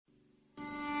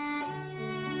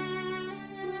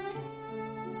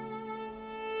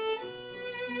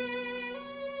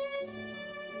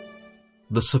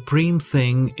The Supreme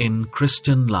Thing in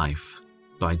Christian Life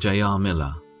by J.R.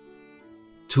 Miller.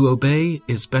 To obey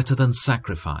is better than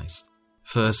sacrifice.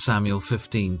 1 Samuel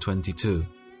 15:22.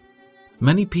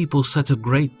 Many people set a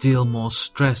great deal more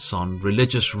stress on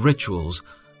religious rituals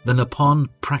than upon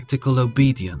practical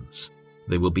obedience.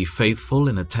 They will be faithful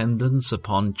in attendance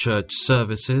upon church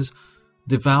services,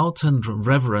 devout and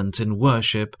reverent in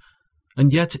worship,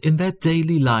 and yet in their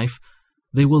daily life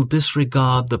they will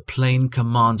disregard the plain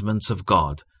commandments of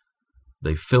God.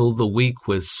 They fill the week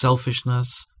with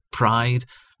selfishness, pride,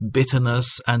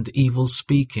 bitterness, and evil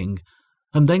speaking,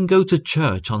 and then go to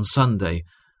church on Sunday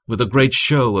with a great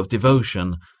show of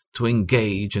devotion to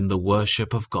engage in the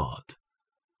worship of God.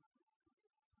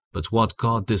 But what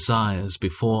God desires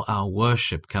before our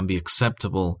worship can be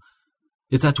acceptable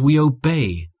is that we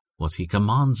obey what He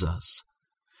commands us.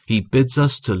 He bids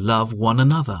us to love one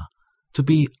another, to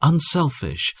be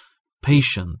unselfish,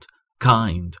 patient,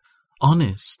 kind,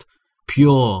 honest,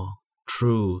 pure,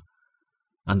 true.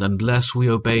 And unless we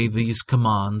obey these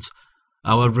commands,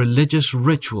 our religious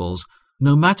rituals,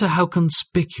 no matter how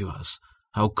conspicuous,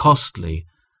 how costly,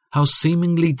 how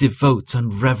seemingly devout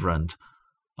and reverent,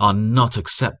 are not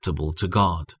acceptable to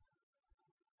God.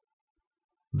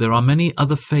 There are many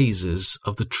other phases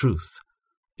of the truth.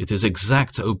 It is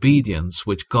exact obedience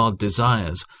which God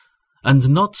desires, and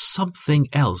not something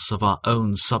else of our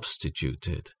own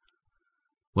substituted.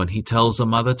 When He tells a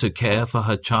mother to care for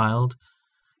her child,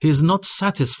 He is not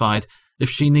satisfied if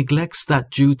she neglects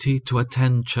that duty to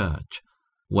attend church.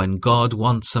 When God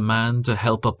wants a man to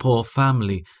help a poor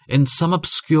family in some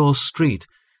obscure street,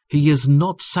 He is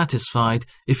not satisfied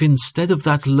if instead of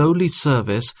that lowly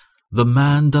service, the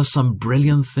man does some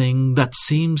brilliant thing that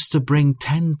seems to bring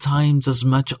 10 times as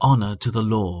much honor to the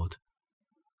Lord.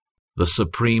 The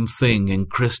supreme thing in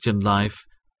Christian life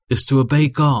is to obey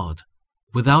God.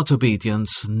 Without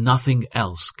obedience, nothing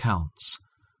else counts.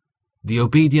 The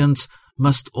obedience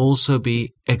must also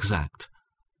be exact,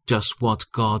 just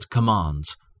what God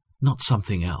commands, not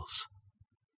something else.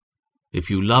 If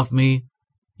you love me,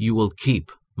 you will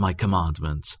keep my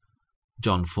commandments.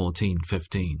 John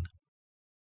 14:15.